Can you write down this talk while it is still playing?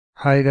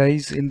Hi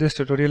guys, in this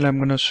tutorial I'm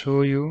gonna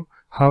show you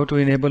how to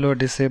enable or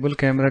disable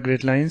camera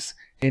grid lines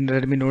in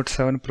Redmi Note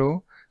 7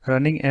 Pro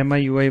running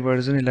MIUI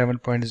version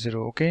 11.0.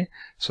 Okay,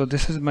 so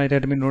this is my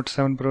Redmi Note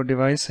 7 Pro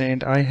device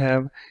and I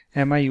have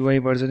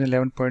MIUI version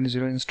 11.0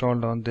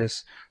 installed on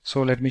this.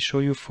 So let me show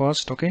you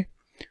first. Okay,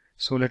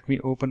 so let me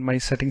open my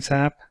settings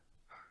app.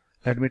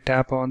 Let me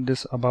tap on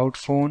this about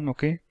phone.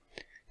 Okay,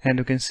 and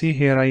you can see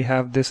here I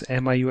have this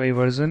MIUI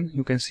version.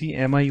 You can see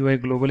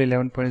MIUI Global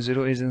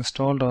 11.0 is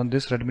installed on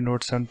this Redmi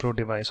Note 7 Pro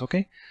device.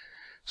 Okay,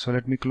 so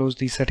let me close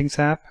the settings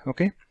app.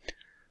 Okay,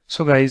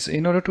 so guys,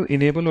 in order to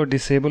enable or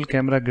disable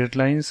camera grid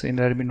lines in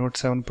Redmi Note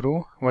 7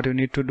 Pro, what you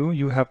need to do,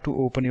 you have to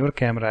open your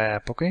camera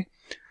app. Okay,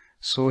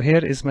 so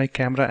here is my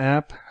camera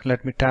app.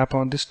 Let me tap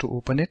on this to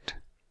open it.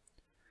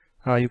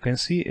 You can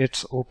see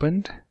it's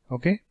opened.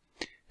 Okay,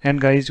 and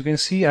guys, you can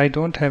see I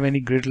don't have any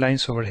grid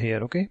lines over here.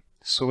 Okay,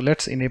 so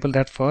let's enable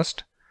that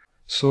first.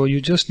 So you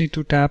just need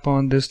to tap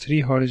on this 3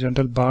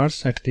 horizontal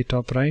bars at the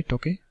top right.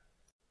 Okay,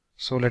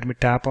 so let me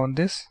tap on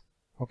this.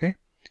 Okay,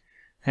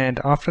 and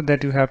after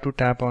that you have to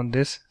tap on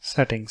this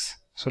settings.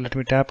 So let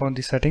me tap on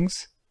the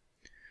settings.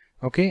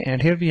 Okay,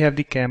 and here we have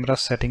the camera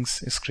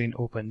settings screen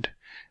opened,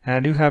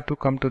 and you have to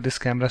come to this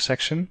camera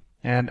section,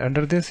 and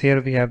under this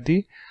here we have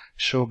the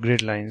show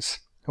grid lines.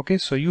 Okay,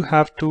 so you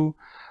have to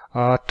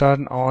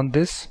turn on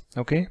this.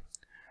 Okay,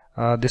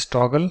 this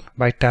toggle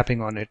by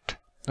tapping on it.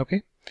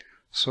 Okay,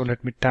 so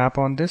let me tap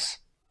on this,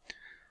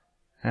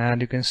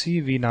 and you can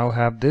see we now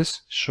have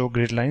this show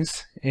grid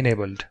lines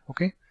enabled.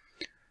 Okay,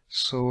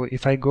 so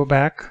if I go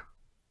back,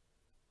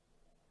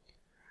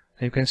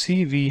 you can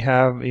see we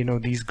have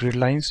these grid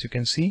lines, you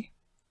can see.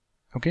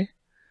 Okay,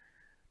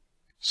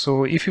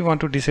 so if you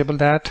want to disable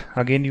that,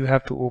 again you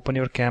have to open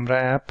your camera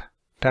app,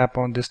 tap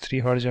on this 3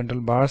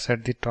 horizontal bars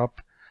at the top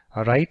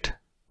right.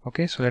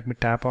 Okay, so let me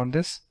tap on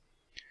this,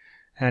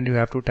 and you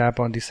have to tap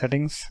on the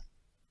settings.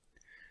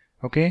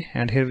 Okay,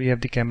 and here we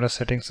have the camera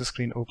settings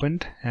screen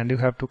opened, and you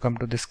have to come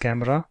to this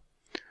camera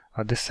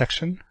this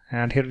section,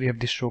 and here we have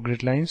the show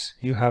grid lines.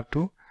 You have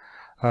to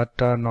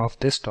turn off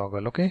this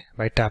toggle, okay,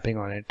 by tapping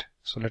on it.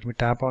 So let me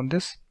tap on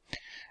this,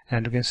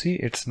 and you can see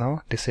it's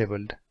now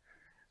disabled.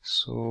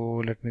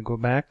 So let me go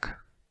back,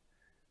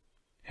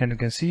 and you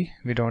can see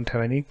we don't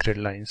have any grid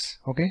lines.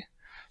 Okay,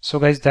 so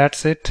guys,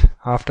 that's it.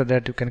 After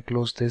that you can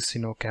close this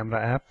camera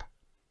app.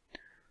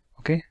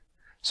 Okay,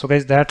 so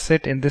guys, that's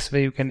it. In this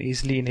way you can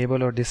easily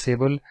enable or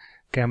disable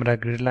camera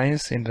grid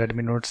lines in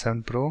Redmi Note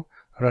 7 Pro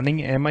running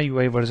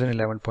MIUI version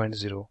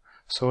 11.0.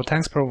 So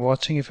thanks for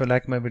watching. If you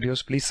like my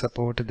videos, please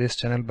support this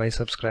channel by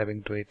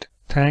subscribing to it.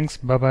 Thanks,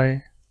 bye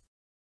bye.